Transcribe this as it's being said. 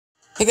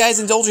Hey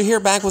guys, Indulger here,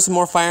 back with some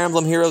more Fire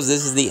Emblem Heroes.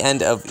 This is the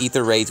end of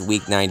Aether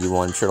Week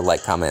 91. Be sure to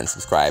like, comment, and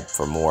subscribe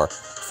for more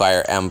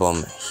Fire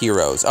Emblem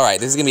Heroes.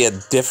 Alright, this is going to be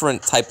a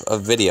different type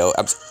of video.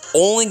 It's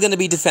only going to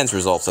be defense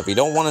results, so if you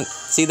don't want to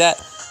see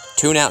that,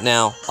 tune out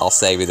now. I'll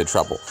save you the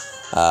trouble.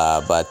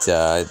 But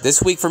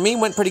this week for me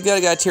went pretty good.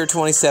 I got a tier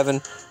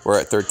 27.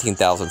 We're at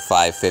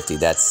 13,550.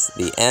 That's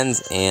the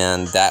end,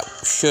 and that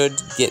should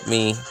get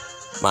me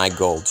my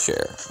gold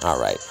share.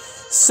 Alright,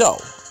 so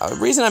the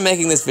reason I'm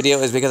making this video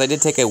is because I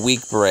did take a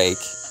week break,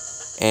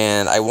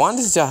 and I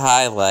wanted to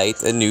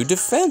highlight a new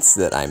defense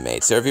that I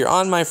made. So if you're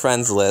on my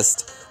friends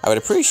list, I would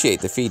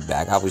appreciate the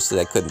feedback. Obviously,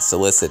 I couldn't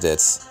solicit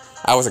it.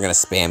 I wasn't going to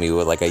spam you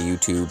with like a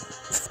YouTube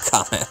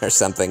comment or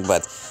something,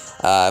 but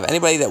if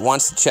anybody that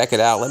wants to check it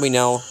out, let me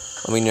know.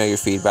 Let me know your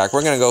feedback.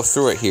 We're going to go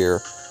through it here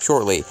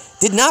shortly.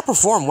 Did not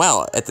perform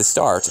well at the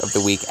start of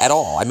the week at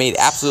all. I made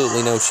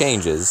absolutely no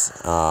changes.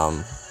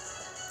 I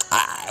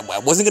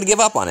wasn't going to give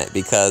up on it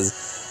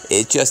because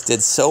it just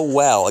did so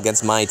well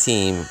against my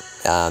team.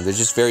 There's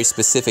just very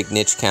specific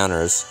niche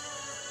counters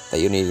that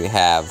you need to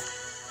have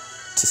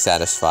to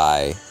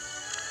satisfy,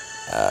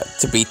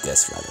 to beat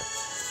this, rather.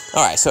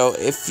 Alright, so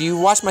if you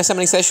watch my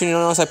summoning session,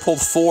 you'll notice I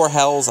pulled 4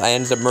 Hells. I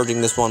ended up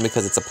merging this one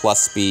because it's a plus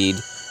speed.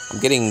 I'm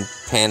getting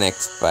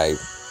panicked by...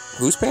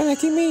 Who's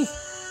panicking me?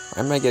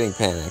 Why am I getting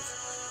panicked?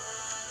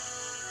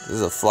 This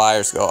is a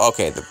flyer school.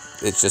 Okay,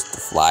 it's just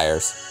the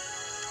flyers.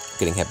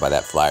 Getting hit by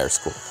that flyer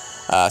school.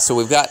 So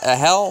we've got a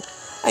Hell...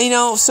 You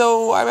know,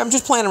 so I'm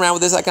just playing around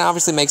with this. I can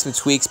obviously make some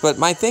tweaks, but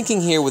my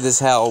thinking here with this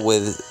Hell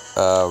with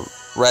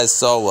Res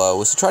Solo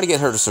was to try to get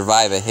her to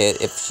survive a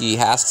hit if she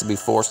has to be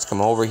forced to come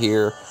over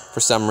here for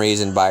some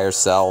reason by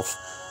herself.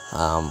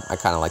 I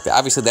kind of like that.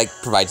 Obviously, that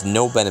provides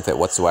no benefit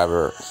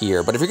whatsoever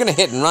here, but if you're going to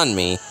hit and run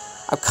me,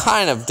 I've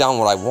kind of done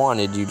what I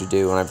wanted you to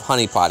do, and I've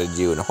honeypotted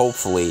you, and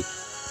hopefully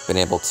been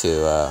able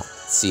to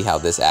see how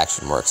this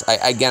action works.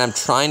 Again, I'm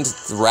trying to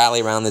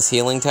rally around this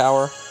healing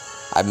tower.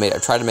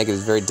 I've tried to make it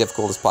as very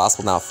difficult as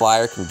possible. Now, a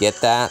flyer can get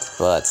that,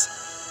 but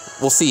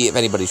we'll see if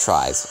anybody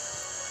tries.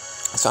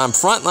 So I'm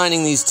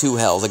frontlining these 2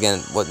 Hells. Again,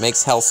 what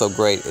makes Hell so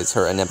great is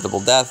her inevitable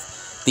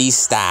death. These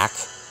stack.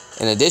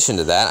 In addition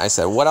to that, I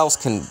said, what else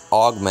can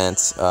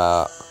augment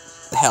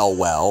Hell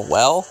well?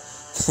 Well,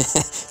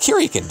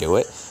 Curie can do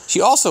it.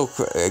 She also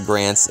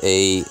grants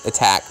a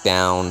attack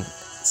down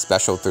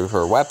special through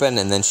her weapon,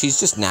 and then she's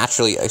just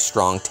naturally a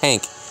strong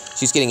tank.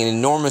 She's getting an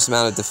enormous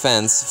amount of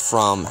defense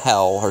from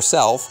Hell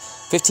herself.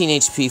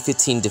 15 HP,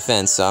 15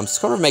 defense, so I'm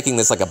sort of making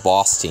this like a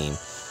boss team.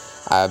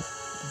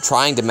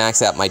 Trying to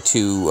max out my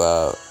 2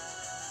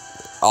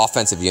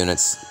 offensive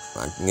units.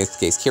 In this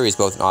case, Curie is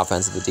both an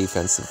offensive and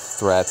defensive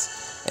threat.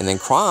 And then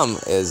Crom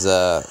is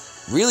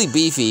really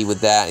beefy with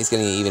that. He's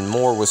getting even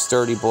more with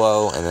Sturdy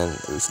Blow, and then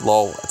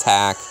low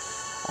attack.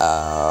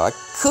 I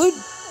could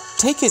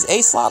take his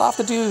A slot off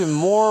to do even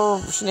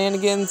more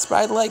shenanigans, but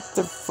I like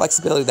the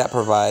flexibility that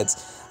provides.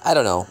 I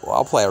don't know.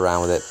 I'll play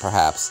around with it,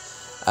 perhaps.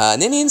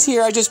 Ninian's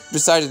here. I just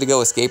decided to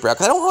go escape route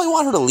because I don't really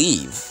want her to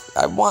leave.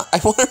 I want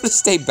her to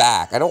stay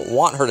back. I don't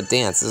want her to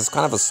dance. This is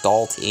kind of a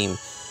stall team.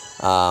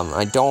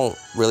 I don't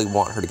really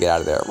want her to get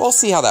out of there. We'll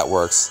see how that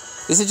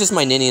works. This is just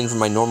my Ninian from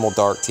my normal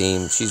dark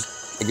team. I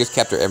just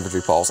kept her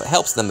infantry pulse. It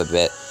helps them a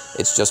bit.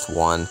 It's just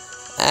 1.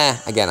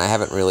 Again, I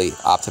haven't really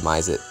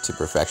optimized it to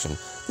perfection.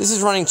 This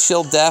is running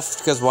Chill Deft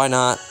because why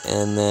not?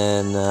 And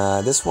then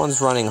this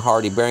one's running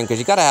Hardy Bearing because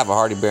you got to have a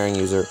Hardy Bearing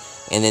user.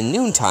 And then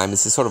Noontime,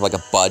 this is sort of like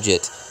a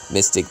budget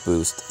Mystic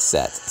Boost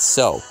set.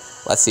 So,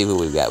 let's see who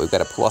we've got. We've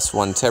got a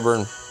 +1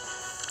 Tibern.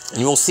 And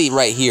you will see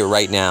right here,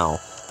 right now,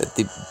 that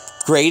the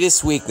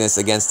greatest weakness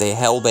against a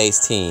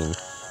Hell-based team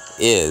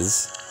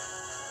is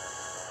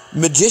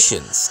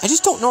Magicians. I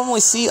just don't normally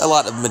see a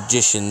lot of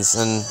Magicians,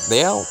 and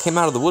they all came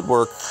out of the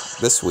woodwork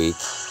this week.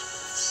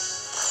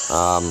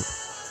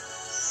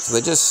 So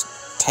they just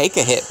take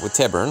a hit with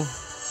Tibern.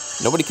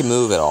 Nobody can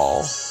move at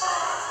all.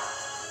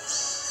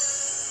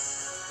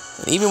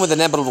 And even with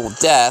inevitable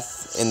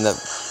death in the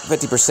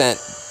 50%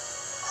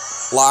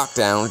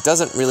 lockdown, it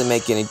doesn't really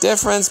make any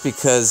difference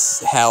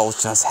because Hell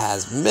just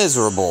has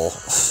miserable,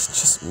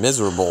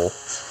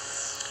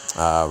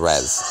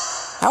 res.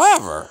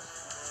 However,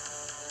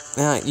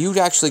 you'd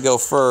actually go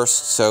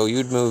first, so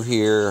you'd move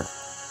here.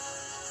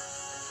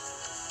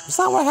 Is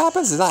that what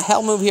happens? Does not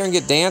Hell move here and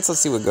get danced?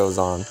 Let's see what goes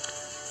on.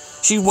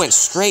 She went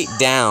straight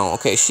down.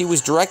 Okay, she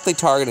was directly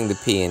targeting the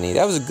peony.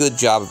 That was a good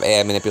job of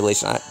AI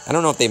manipulation. I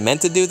don't know if they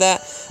meant to do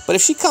that, but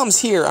if she comes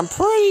here, I'm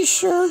pretty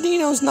sure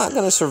Dino's not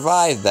going to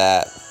survive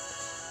that.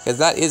 Because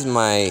that is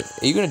my...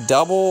 Are you going to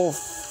double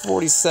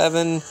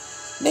 47?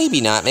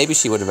 Maybe not. Maybe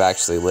she would have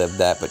actually lived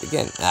that, but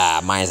again,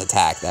 minus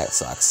attack. That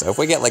sucks. So if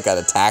we get like an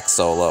attack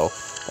solo,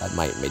 that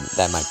might be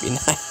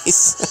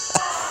nice.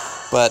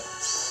 But,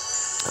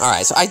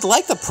 alright, so I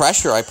like the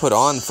pressure I put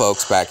on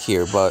folks back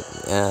here, but...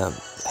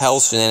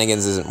 Hell's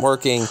shenanigans isn't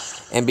working,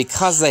 and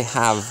because they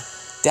have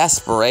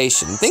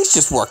desperation, things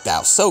just worked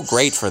out so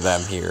great for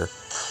them here.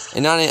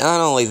 And not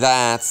only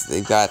that,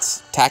 they've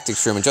got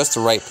Tactics Room in just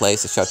the right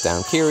place to shut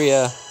down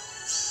Kyria.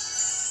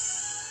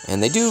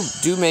 And they do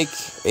make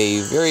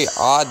a very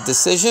odd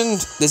decision.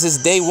 This is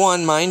day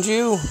 1, mind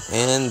you,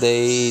 and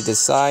they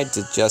decide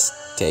to just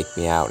take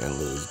me out and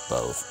lose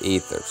both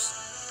ethers.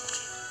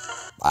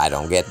 I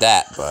don't get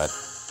that, but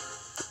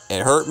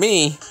it hurt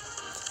me.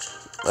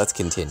 Let's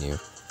continue.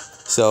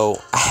 So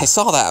I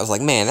saw that, I was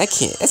like, man,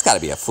 that's got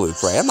to be a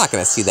fluke, right? I'm not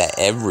going to see that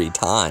every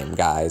time,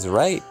 guys,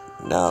 right?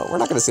 No, we're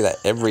not going to see that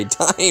every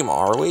time,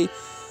 are we?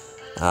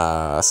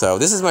 So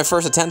this is my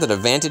first attempt at a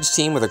Vantage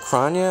team with a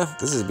Kranya.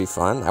 This would be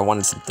fun. I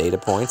wanted some data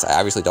points. I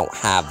obviously don't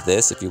have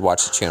this, if you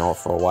watch the channel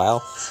for a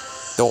while.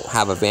 Don't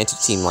have a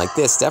Vantage team like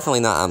this.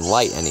 Definitely not on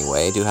Light,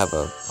 anyway. I do have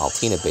a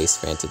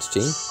Altina-based Vantage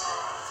team.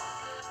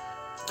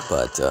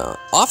 But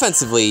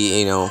offensively,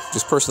 you know,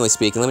 just personally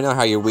speaking, let me know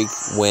how your week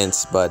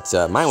went. But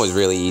mine was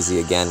really easy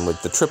again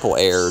with the triple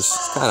airs.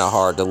 It's kind of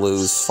hard to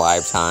lose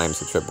 5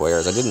 times with triple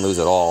airs. I didn't lose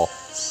at all.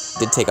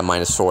 Did take a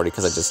minus 40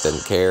 because I just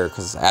didn't care.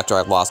 Because after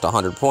I've lost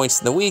 100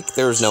 points in the week,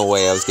 there was no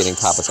way I was getting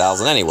top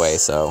 1,000 anyway.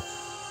 So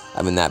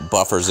I'm in that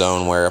buffer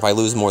zone where if I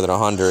lose more than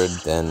 100,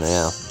 then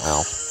yeah,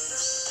 well,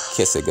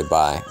 kiss it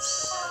goodbye.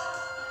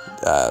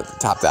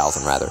 Top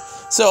 1,000 rather.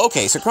 So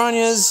okay, so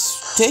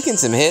Kranya's taking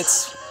some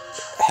hits.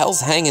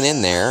 Hell's hanging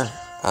in there.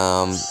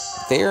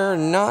 They're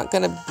not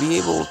going to be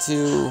able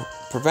to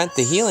prevent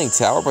the healing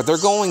tower, but they're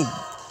going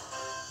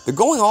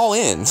all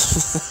in,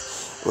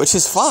 which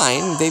is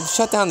fine. They've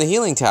shut down the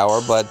healing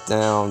tower, but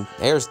now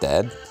Air's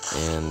dead,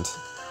 and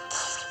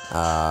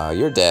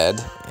you're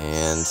dead,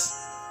 and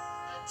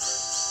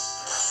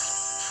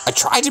I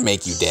tried to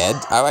make you dead.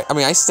 I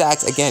mean, I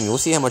stacked, again, we'll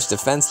see how much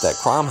defense that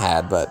Crom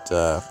had, but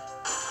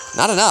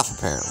not enough,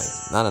 apparently.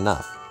 Not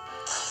enough.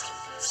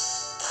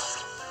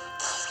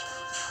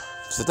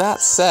 So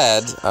that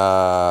said,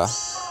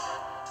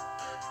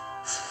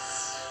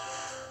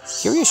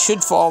 Kyria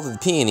should fall to the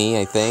Peony,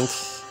 I think.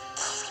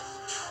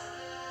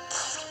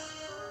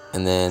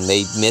 And then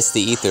they missed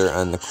the Aether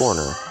on the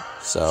corner.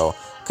 So,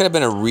 could have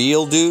been a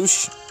real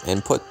douche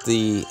and put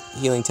the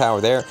healing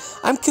tower there.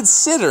 I'm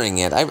considering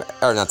it.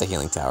 Or not the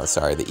healing tower,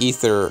 sorry. The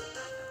Aether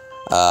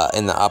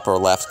in the upper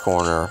left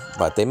corner.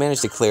 But they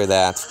managed to clear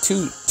that.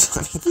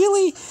 I mean,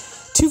 really?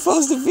 2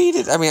 foes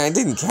defeated? I mean, I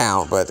didn't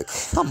count, but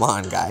come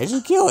on, guys. You're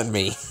killing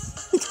me.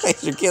 You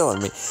guys are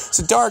killing me.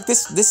 So, Dark,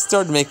 this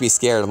started to make me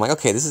scared. I'm like,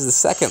 okay, this is the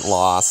second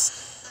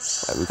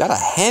loss. We've got a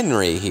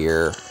Henry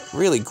here.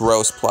 Really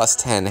gross plus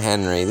 10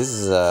 Henry. This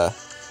is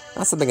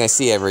not something I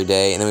see every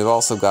day. And then we've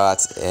also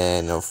got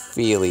an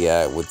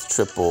Ophelia with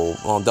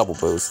double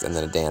boost, and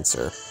then a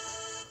Dancer.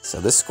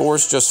 So this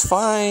score's just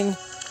fine.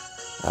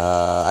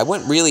 I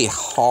went really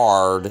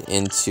hard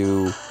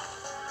into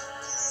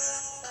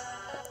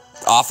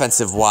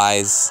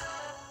offensive-wise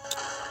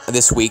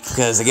this week,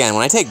 because, again,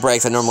 when I take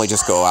breaks, I normally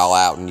just go all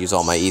out and use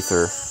all my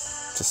Aether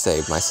to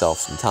save myself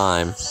some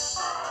time.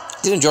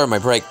 Did enjoy my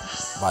break,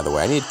 by the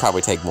way. I need to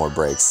probably take more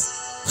breaks.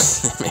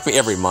 Maybe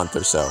every month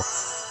or so.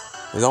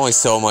 There's only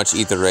so much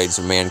Aether rage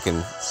a man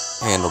can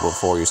handle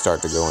before you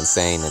start to go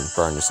insane and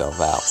burn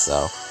yourself out,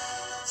 so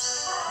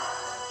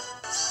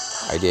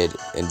I did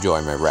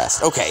enjoy my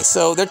rest. Okay,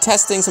 so they're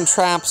testing some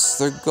traps.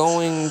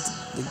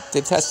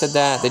 They've tested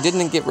that. They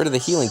didn't get rid of the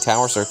healing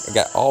tower, so I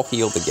got all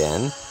healed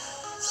again.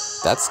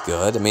 That's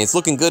good. I mean, it's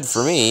looking good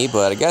for me,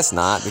 but I guess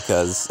not,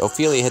 because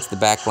Ophelia hits the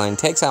backline,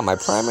 takes out my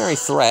primary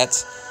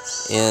threat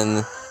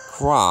in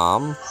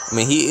Crom. I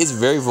mean, he is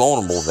very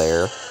vulnerable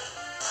there.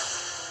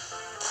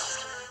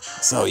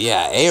 So,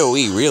 yeah,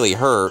 AoE really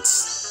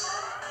hurts.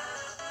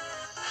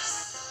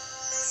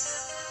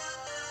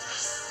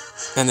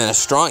 And then a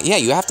strong... Yeah,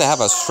 you have to have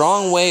a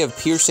strong way of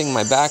piercing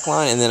my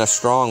backline, and then a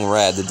strong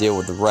red to deal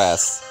with the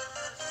rest.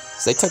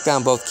 So they took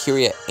down both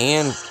Kyria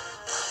and...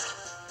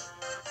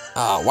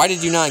 why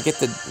did you not get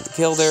the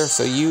kill there?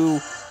 So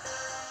you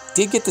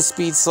did get the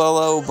speed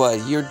solo, but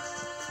you're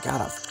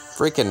got a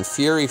freaking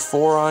Fury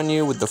 4 on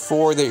you with the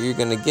 4 that you're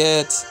gonna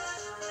get.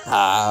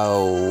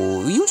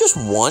 Oh, you just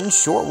one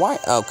short. Why?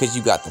 Oh, because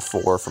you got the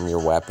 4 from your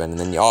weapon, and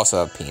then you also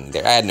have Peony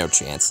there. I had no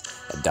chance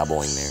at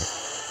doubling there.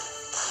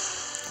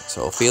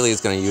 So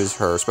Ophelia's gonna use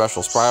her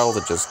special spiral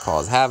to just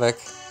cause havoc.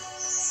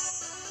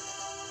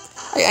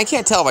 I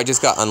can't tell if I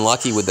just got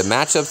unlucky with the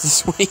matchups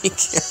this week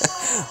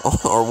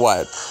or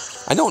what.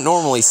 I don't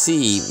normally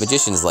see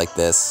magicians like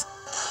this.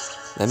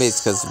 Maybe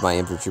it's because my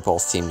infantry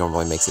pulse team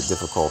normally makes it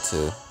difficult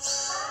to...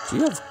 Do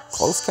you have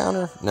close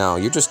counter? No,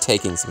 you're just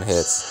taking some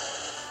hits.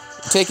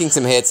 You're taking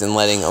some hits and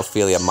letting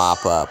Ophelia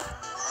mop up.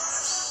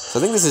 So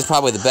I think this is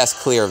probably the best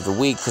clear of the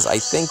week, because I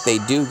think they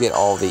do get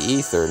all the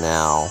Aether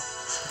now.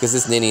 Because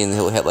this Ninian,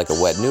 he'll hit like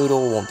a wet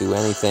noodle, won't do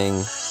anything.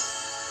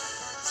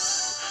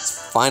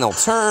 It's final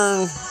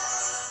turn.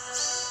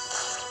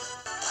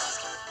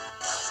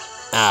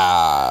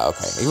 Ah,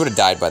 okay. He would have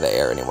died by the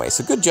air anyway.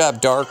 So good job,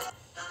 Dark.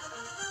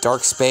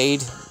 Dark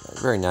Spade.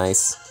 Very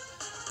nice.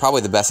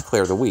 Probably the best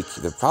clear of the week.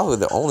 They're probably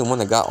the only one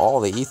that got all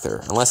the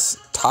Aether. Unless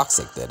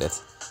Toxic did it.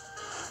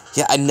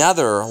 Yeah,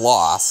 another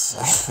loss.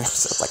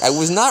 So like, I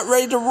was not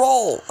ready to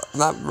roll.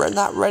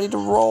 Not ready to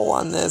roll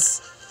on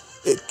this.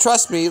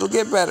 Trust me, it'll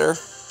get better.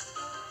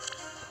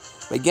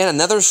 But again,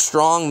 another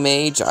strong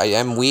mage. I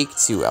am weak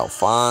to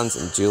Alphonse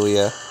and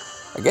Julia.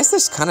 I guess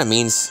this kind of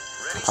means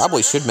I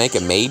probably should make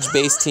a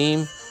mage-based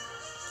team.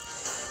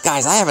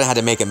 Guys, I haven't had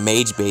to make a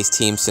mage-based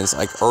team since,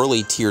 like,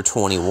 early tier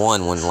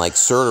 21 when, like,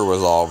 Surtur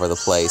was all over the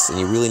place and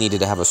you really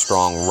needed to have a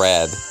strong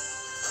red.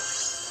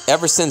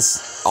 Ever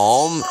since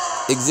Alm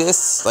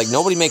exists, like,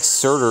 nobody makes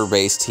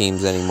Surtur-based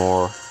teams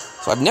anymore.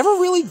 So I've never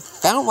really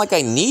found like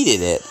I needed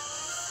it.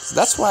 So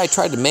that's why I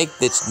tried to make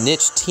this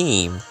niche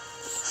team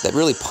that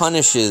really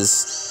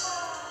punishes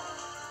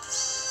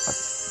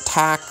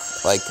attack,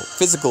 like,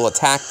 physical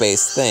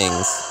attack-based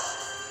things.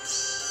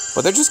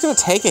 But they're just going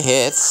to take a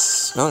hit.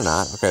 No, they're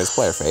not. Okay, it's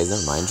player phase.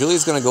 Never mind.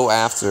 Julia's going to go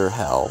after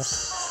Hell.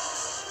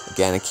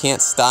 Again, it can't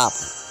stop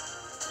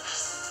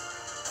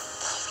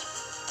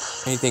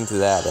anything to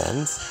that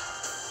end.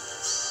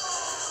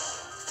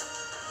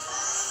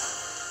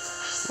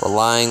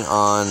 Relying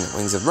on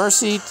Wings of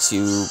Mercy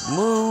to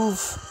move.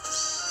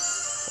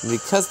 And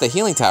because the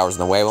healing tower's in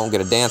the way, I won't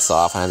get a dance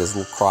off. I have this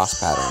little cross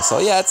pattern. So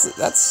yeah,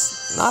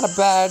 that's not a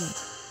bad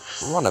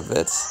run of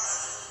it.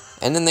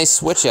 And then they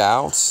switch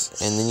out,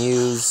 and then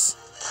use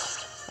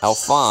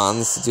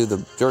Alphonse to do the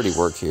dirty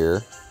work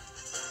here.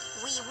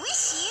 We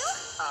wish you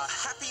a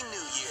happy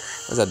new year.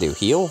 What does that do?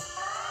 Heal?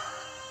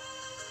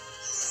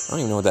 I don't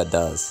even know what that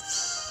does.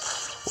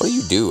 What do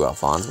you do,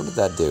 Alphonse? What did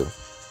that do?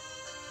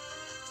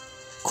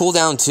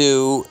 Cooldown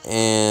 2,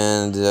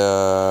 and,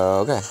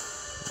 okay.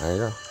 There you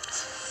go.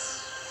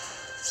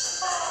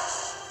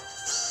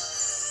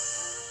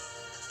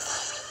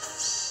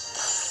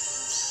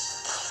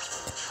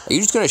 Are you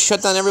just going to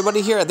shut down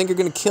everybody here? I think you're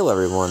going to kill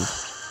everyone.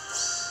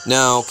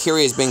 No,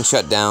 Kyrie is being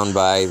shut down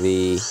by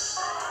the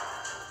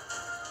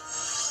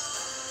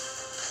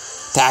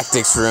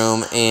tactics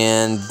room.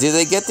 And do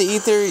they get the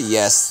Aether?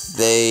 Yes,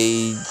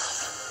 they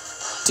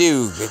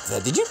do get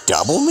that. Did you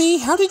double me?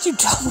 How did you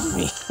double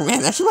me?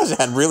 Man, she must have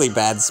had really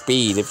bad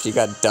speed if she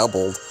got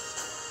doubled.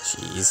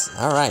 Jeez.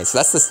 Alright, so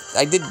that's this.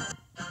 I did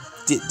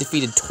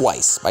defeated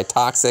twice by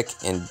Toxic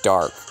and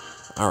Dark.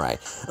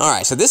 Alright,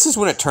 so this is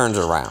when it turns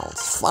around.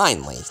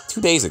 Finally, 2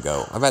 days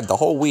ago. I've had the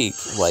whole week,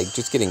 like,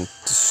 just getting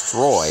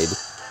destroyed.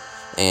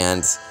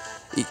 And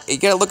you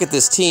gotta look at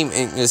this team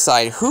and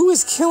decide, who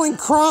is killing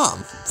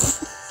Chrom?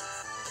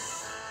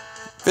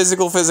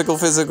 Physical.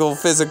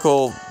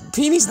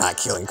 Peeny's not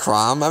killing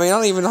Chrom. I mean, I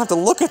don't even have to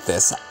look at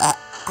this.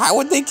 How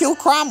would they kill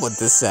Chrom with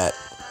this set?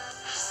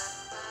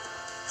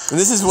 And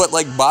this is what,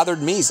 like,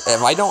 bothered me.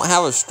 If I don't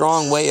have a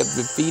strong way of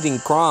defeating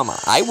Chrom,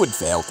 I would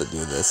fail to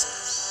do this.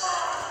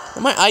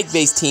 And my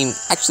Ike-based team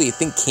actually, I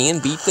think, can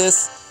beat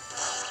this.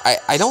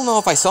 I don't know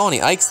if I saw any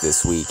Ikes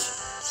this week.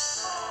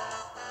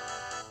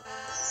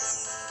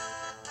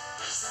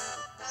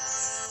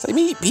 So, I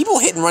mean, people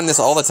hit and run this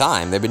all the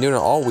time. They've been doing it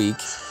all week.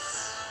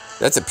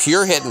 That's a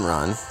pure hit and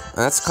run. And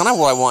that's kind of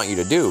what I want you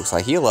to do. So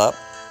I heal up.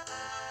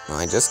 And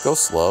I just go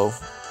slow.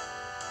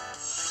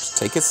 Just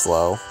take it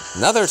slow.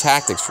 Another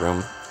tactics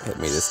room hit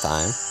me this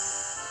time.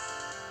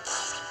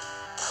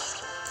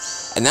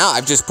 And now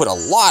I've just put a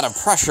lot of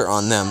pressure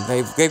on them.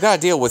 They've got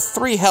to deal with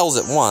 3 hells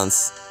at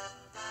once.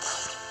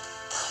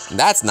 And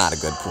that's not a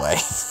good play.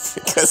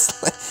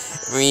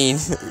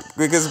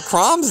 because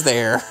Chrom's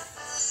there.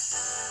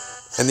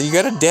 And then you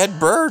got a dead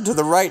bird to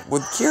the right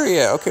with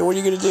Kyria. Okay, what are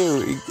you going to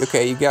do?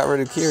 Okay, you got rid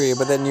of Kyria,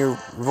 but then you're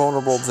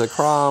vulnerable to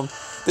Chrom.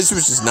 This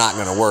was just not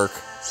going to work.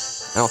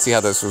 I don't see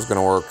how this was going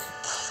to work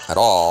at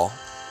all.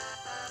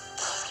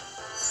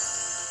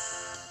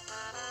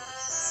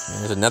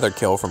 There's another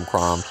kill from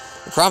Chrom.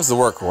 Chrom's the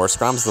workhorse.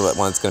 Chrom's the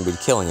one that's going to be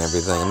killing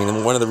everything. I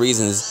mean, one of the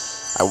reasons,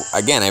 I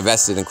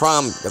invested in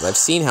Chrom, because I've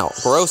seen how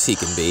gross he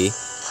can be.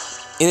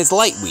 In his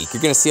light week,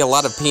 you're going to see a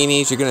lot of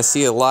peonies, you're going to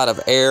see a lot of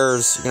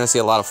airs, you're going to see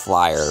a lot of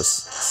flyers.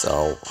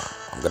 So,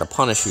 I'm going to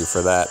punish you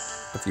for that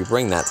if you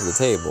bring that to the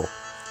table.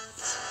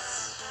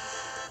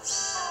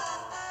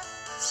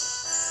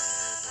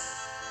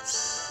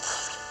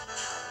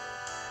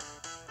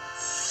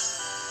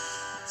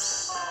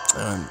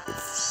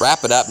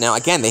 Wrap it up. Now,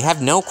 again, they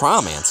have no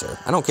Chrom answer.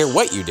 I don't care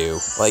what you do.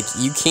 Like,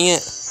 you can't...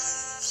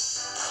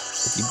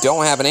 If you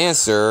don't have an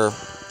answer...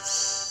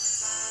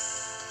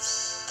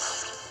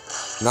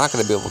 You're not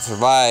going to be able to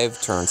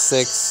survive. Turn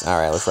 6.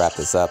 Alright, let's wrap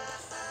this up.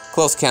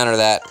 Close counter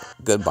that.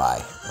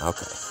 Goodbye.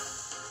 Okay.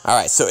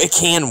 Alright, so it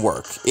can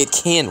work. It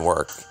can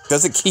work.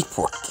 Does it keep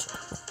working?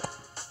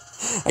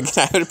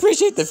 Again, I would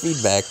appreciate the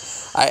feedback.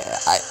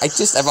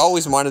 I've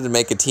always wanted to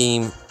make a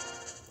team...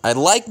 I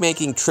like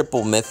making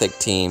triple mythic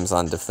teams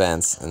on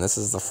defense, and this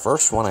is the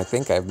first one I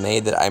think I've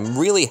made that I'm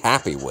really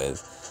happy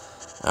with.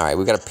 Alright,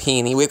 we've got a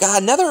Peony. We've got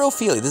another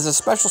Ophelia. This is a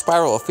special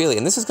Spiral Ophelia,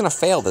 and this is going to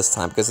fail this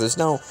time because there's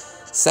no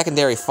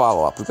secondary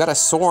follow-up. We've got a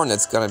Soren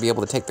that's going to be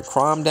able to take the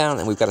Chrom down,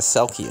 and we've got a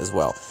Selkie as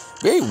well.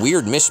 Very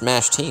weird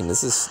mishmash team.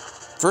 This is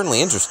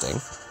certainly interesting.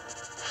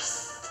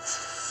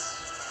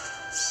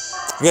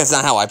 Again, it's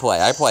not how I play.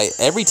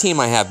 Every team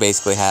I have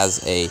basically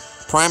has a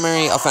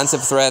primary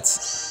offensive threat,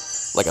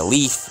 like a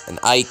Leaf, an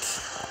Ike,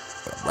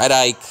 a Red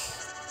Ike,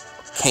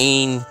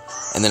 Kane,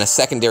 and then a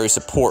secondary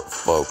support,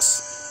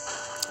 folks.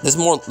 This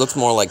looks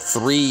more like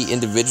 3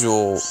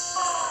 individual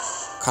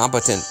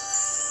competent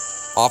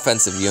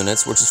offensive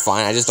units, which is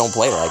fine. I just don't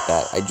play like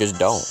that. I just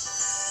don't.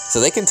 So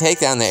they can take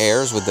down the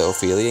airs with the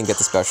Ophelia and get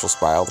the special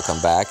spiral to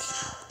come back.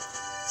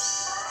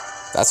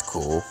 That's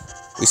cool.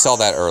 We saw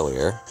that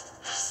earlier.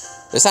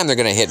 This time they're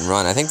going to hit and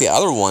run. I think the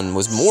other one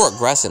was more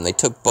aggressive. They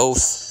took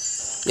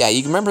both. Yeah,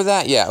 you remember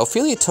that? Yeah,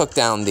 Ophelia took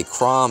down the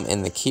Crom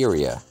and the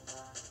Kyria.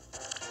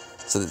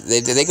 So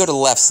they go to the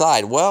left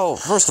side. Well,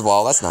 first of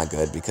all, that's not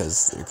good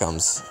because here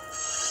comes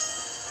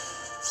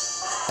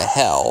a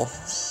Hell.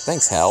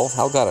 Thanks, Hell.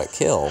 Hell got a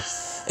kill.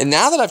 And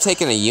now that I've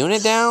taken a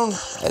unit down,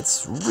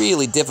 it's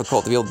really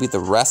difficult to be able to beat the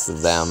rest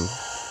of them.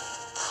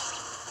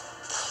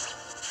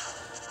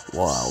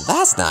 Well,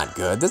 that's not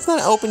good. Doesn't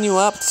that open you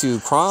up to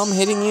Crom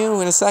hitting you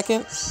in a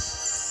second?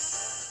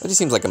 That just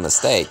seems like a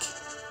mistake.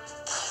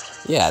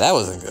 Yeah, that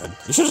wasn't good.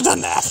 You should have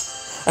done that.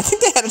 I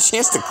think they had a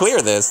chance to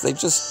clear this. They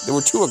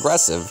were too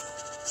aggressive.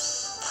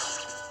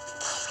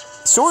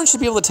 Soren should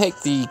be able to take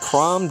the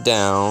Crom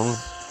down.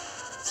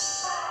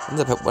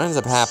 What ends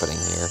up happening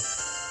here?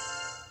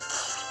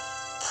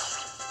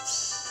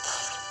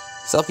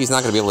 Selkie's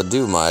not going to be able to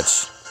do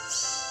much.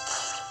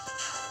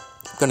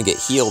 I'm going to get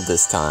healed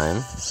this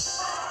time.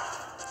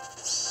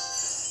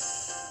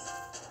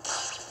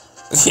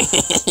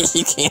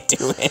 You can't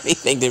do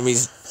anything to me.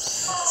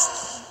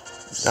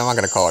 I'm not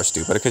going to call her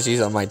stupid because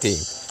she's on my team.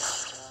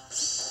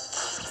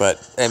 But,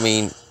 I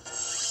mean,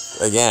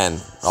 again,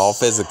 all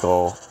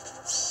physical.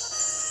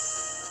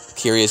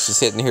 Kyria's just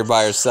sitting here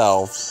by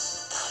herself.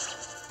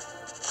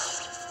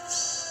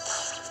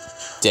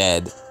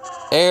 Dead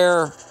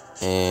air.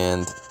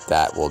 And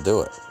that will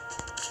do it.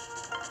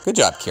 Good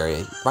job,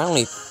 Kyria.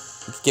 Finally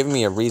giving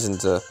me a reason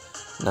to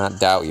not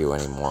doubt you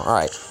anymore.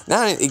 Alright.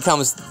 Now it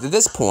comes to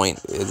this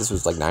point. This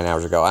was like 9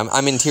 hours ago.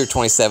 I'm in tier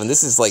 27.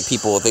 This is like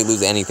people, if they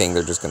lose anything,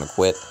 they're just going to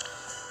quit.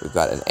 We've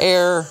got an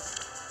air.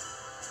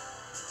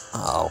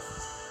 Uh-oh.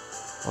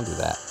 Don't do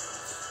that.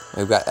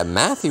 We've got a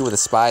Matthew with a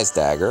Spy's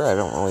Dagger. I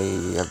don't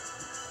really am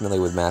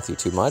familiar with Matthew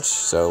too much.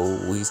 So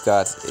he's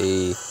got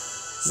a...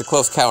 This is a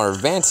close counter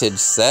advantage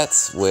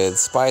set with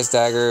Spy's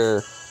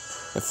Dagger,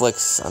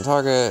 inflicts on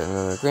target,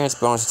 and grants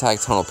bonus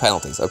attack tonal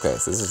penalties. Okay,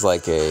 so this is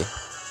like a...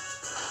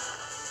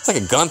 It's like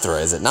a Gunther,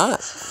 is it not?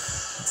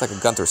 It's like a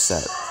Gunther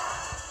set.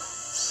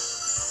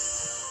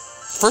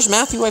 First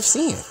Matthew I've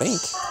seen, I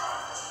think.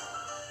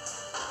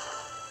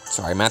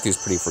 Sorry, Matthew's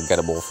pretty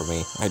forgettable for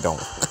me. I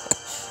don't.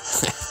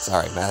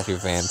 Sorry, Matthew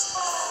fans.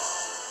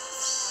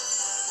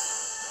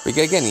 But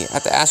again, you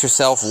have to ask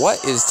yourself,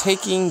 what is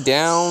taking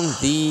down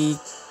the...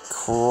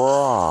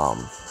 Crom.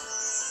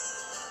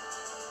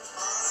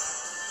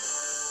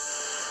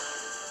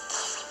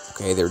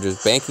 Okay, they were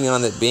just banking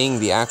on it being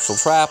the actual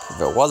trap. If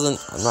it wasn't,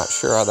 I'm not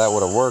sure how that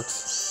would have worked.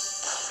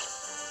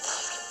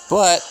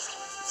 But,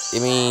 I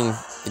mean,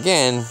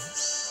 again,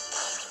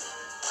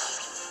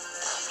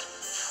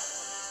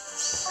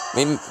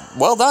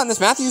 well done. This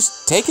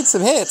Matthew's taking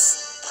some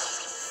hits.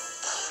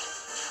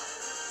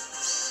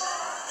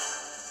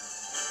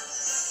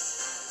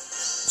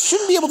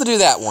 Shouldn't be able to do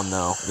that one,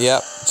 though.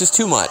 Yep, just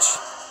too much.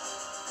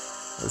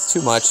 It's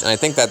too much, and I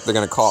think that they're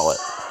going to call it.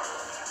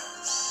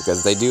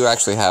 Because they do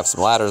actually have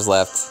some ladders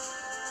left,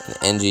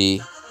 and NG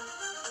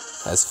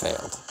has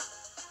failed.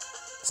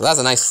 So that's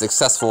a nice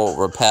successful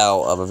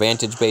repel of a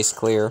vantage base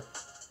clear.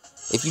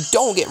 If you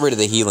don't get rid of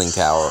the healing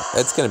tower,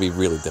 it's going to be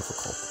really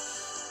difficult.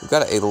 We've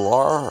got a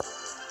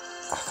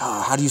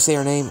how do you say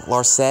her name?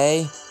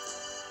 Larcey?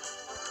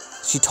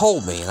 She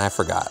told me, and I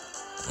forgot.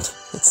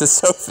 It's a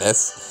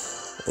Sophis.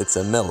 It's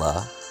a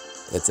Milla.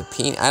 It's a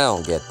Peony. I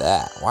don't get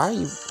that. Why are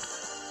you...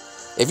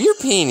 If your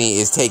Peony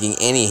is taking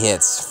any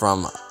hits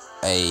from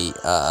a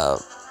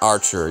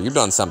archer, you've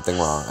done something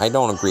wrong. I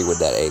don't agree with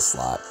that A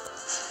slot.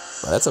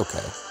 But that's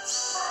okay.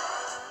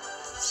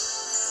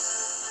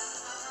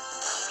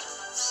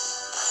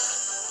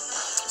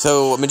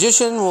 So, a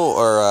Magician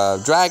or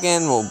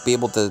Dragon will be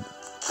able to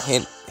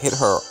hit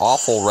her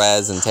awful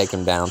res and take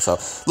him down. So,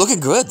 looking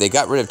good. They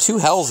got rid of 2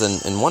 hells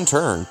in one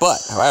turn. But,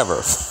 however,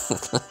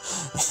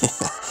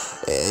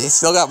 you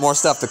still got more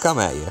stuff to come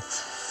at you.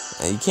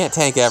 And you can't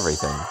tank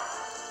everything.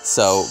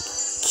 So,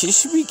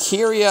 should be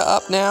Kyria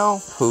up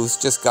now, who's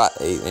just got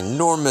an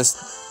enormous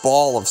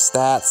ball of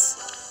stats.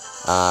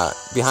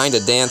 Behind a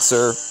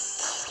Dancer,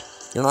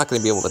 you're not going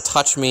to be able to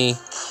touch me,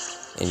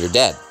 and you're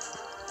dead.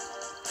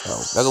 So,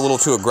 that's a little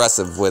too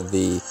aggressive with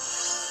the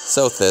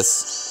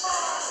Sothis.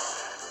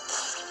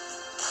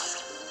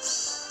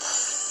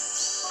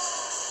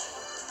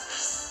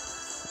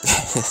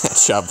 That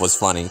shove was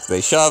funny.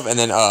 They shove and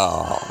then,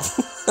 oh.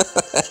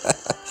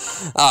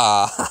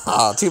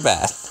 Oh, too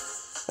bad.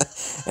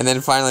 And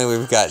then finally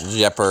we've got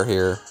Jepper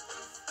here.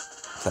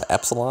 Is that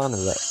Epsilon?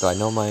 Do I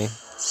know my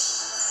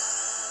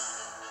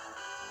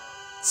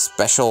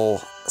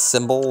special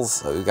symbols?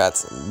 So we've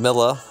got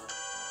Milla.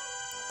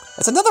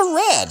 It's another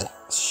red.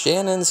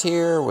 Shannon's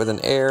here with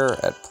an air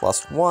at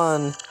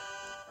 +1.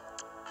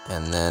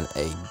 And then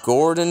a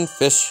Gordon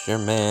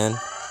Fisherman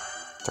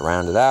to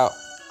round it out.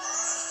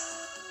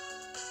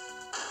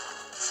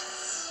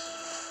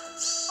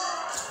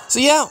 So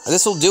yeah,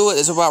 this will do it.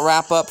 This will about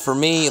wrap up for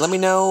me. Let me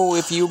know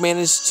if you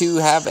managed to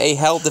have a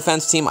Hell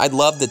defense team. I'd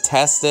love to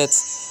test it.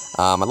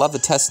 I'd love to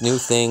test new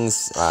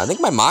things. I think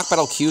my mock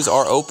battle queues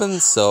are open,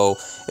 so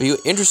if you're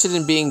interested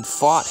in being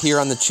fought here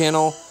on the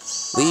channel,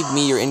 leave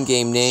me your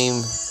in-game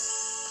name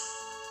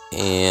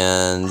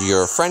and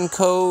your friend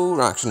code.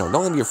 Or actually, no,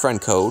 don't leave me your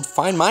friend code.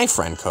 Find my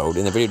friend code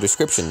in the video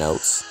description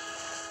notes,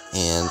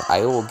 and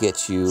I will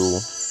get you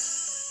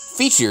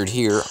featured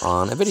here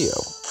on a video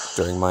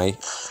during my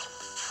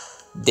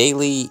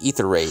daily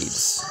Aether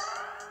raids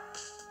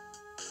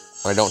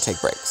when I don't take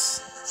breaks.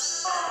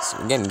 So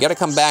again, you gotta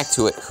come back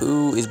to it.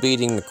 Who is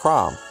beating the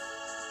Crom?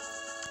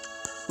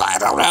 I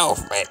don't know.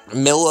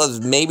 Milla's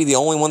maybe the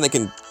only one that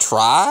can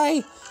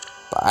try,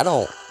 but I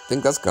don't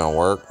think that's gonna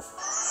work.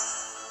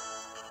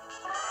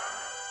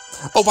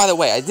 Oh, by the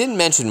way, I didn't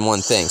mention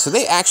one thing. So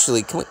they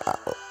actually,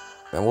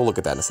 and we'll look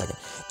at that in a second.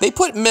 They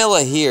put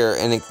Milla here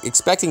and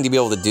expecting to be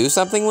able to do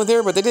something with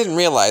her, but they didn't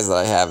realize that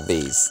I have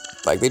these.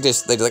 Like, they're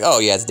like, oh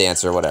yeah, it's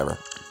Dancer, whatever.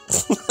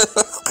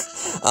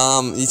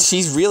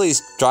 She's really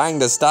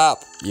trying to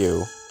stop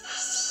you.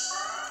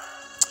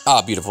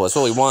 Ah, beautiful. That's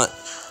what we want.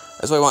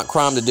 That's what we want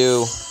Crom to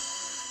do.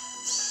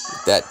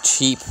 That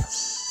cheap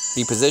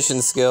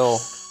reposition skill.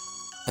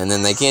 And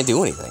then they can't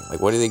do anything.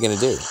 Like, what are they going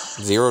to do?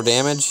 0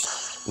 damage?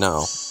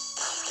 No.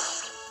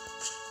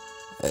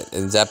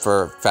 And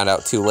Zephyr found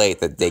out too late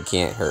that they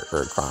can't hurt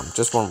Crom.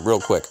 Just one real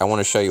quick. I want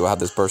to show you how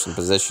this person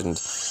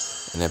positioned.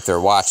 And if they're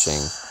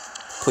watching,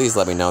 please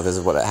let me know this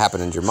is what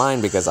happened in your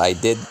mind, because I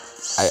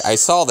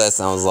saw this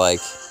and I was like,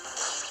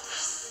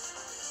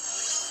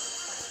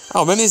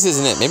 oh, maybe this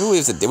isn't it. Maybe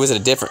it was a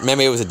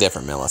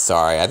different Milla.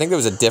 Sorry. I think there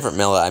was a different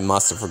Milla I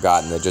must have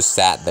forgotten that just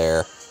sat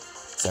there.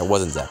 So it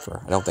wasn't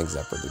Zephyr. I don't think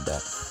Zephyr did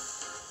that.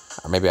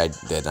 Or maybe I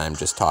did and I'm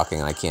just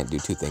talking and I can't do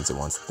 2 things at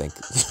once, I think.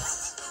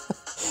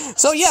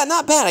 So yeah,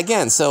 not bad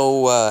again.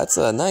 So that's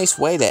a nice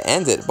way to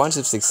end it. A bunch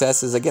of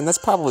successes. Again, that's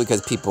probably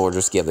because people are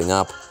just giving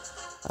up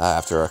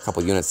after a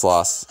couple units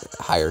lost.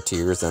 Higher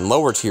tiers and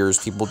lower tiers,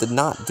 people did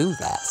not do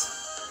that.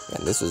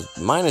 And this was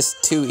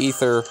 -2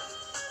 Aether,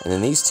 and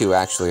then these two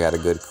actually had a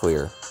good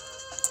clear.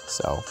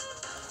 So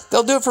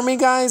they'll do it for me,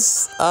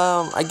 guys.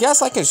 I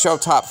guess I can show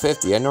top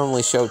 50. I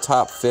normally show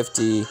top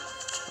 50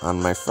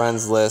 on my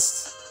friends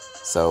list.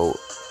 So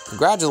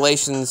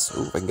congratulations.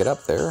 Ooh, I can get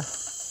up there.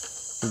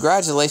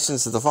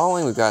 Congratulations to the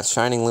following. We've got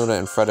Shining Luna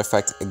and Fred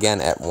Effect again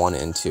at 1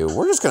 and 2.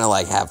 We're just gonna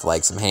have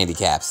some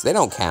handicaps. They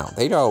don't count.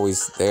 They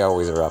always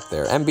are up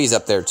there. MB's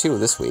up there too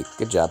this week.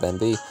 Good job,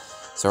 MB.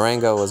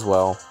 Sarango as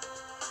well.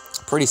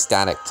 Pretty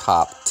static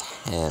top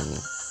 10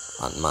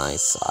 on my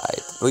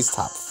side. At least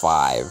top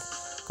 5.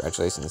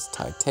 Congratulations,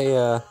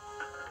 Taitea.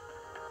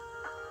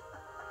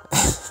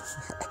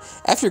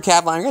 After your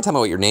Cavline, you're gonna tell me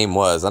what your name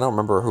was. I don't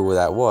remember who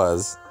that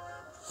was.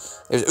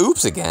 There's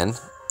Oops again.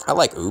 I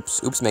like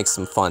Oops. Oops makes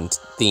some fun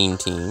theme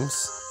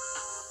teams.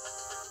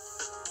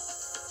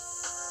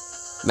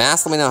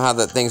 Mask, let me know how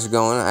that things are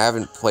going. I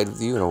haven't played with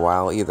you in a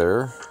while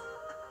either.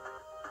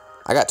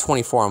 I got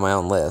 24 on my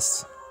own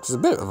list, which is a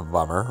bit of a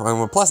bummer. I mean,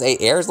 with +8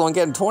 airs, the one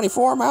getting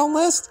 24 on my own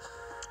list?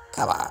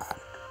 Come on.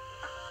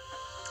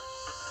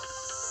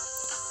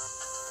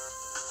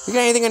 If you got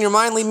anything on your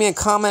mind, leave me a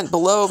comment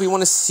below if you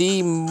want to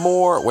see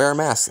more. Wear a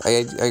mask.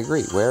 I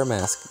agree. Wear a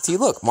mask. See,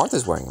 look,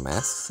 Martha's wearing a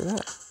mask. See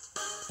that?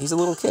 He's a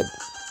little kid.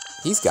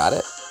 He's got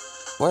it.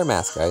 Wear a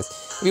mask, guys.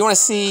 If you want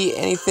to see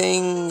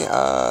anything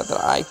that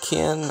I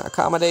can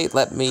accommodate,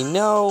 let me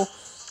know.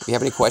 If you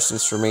have any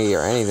questions for me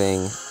or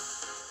anything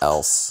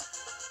else,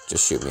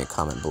 just shoot me a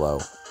comment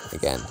below.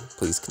 Again,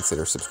 please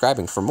consider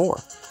subscribing for more.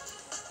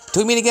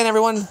 Till we meet again,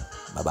 everyone.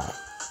 Bye-bye.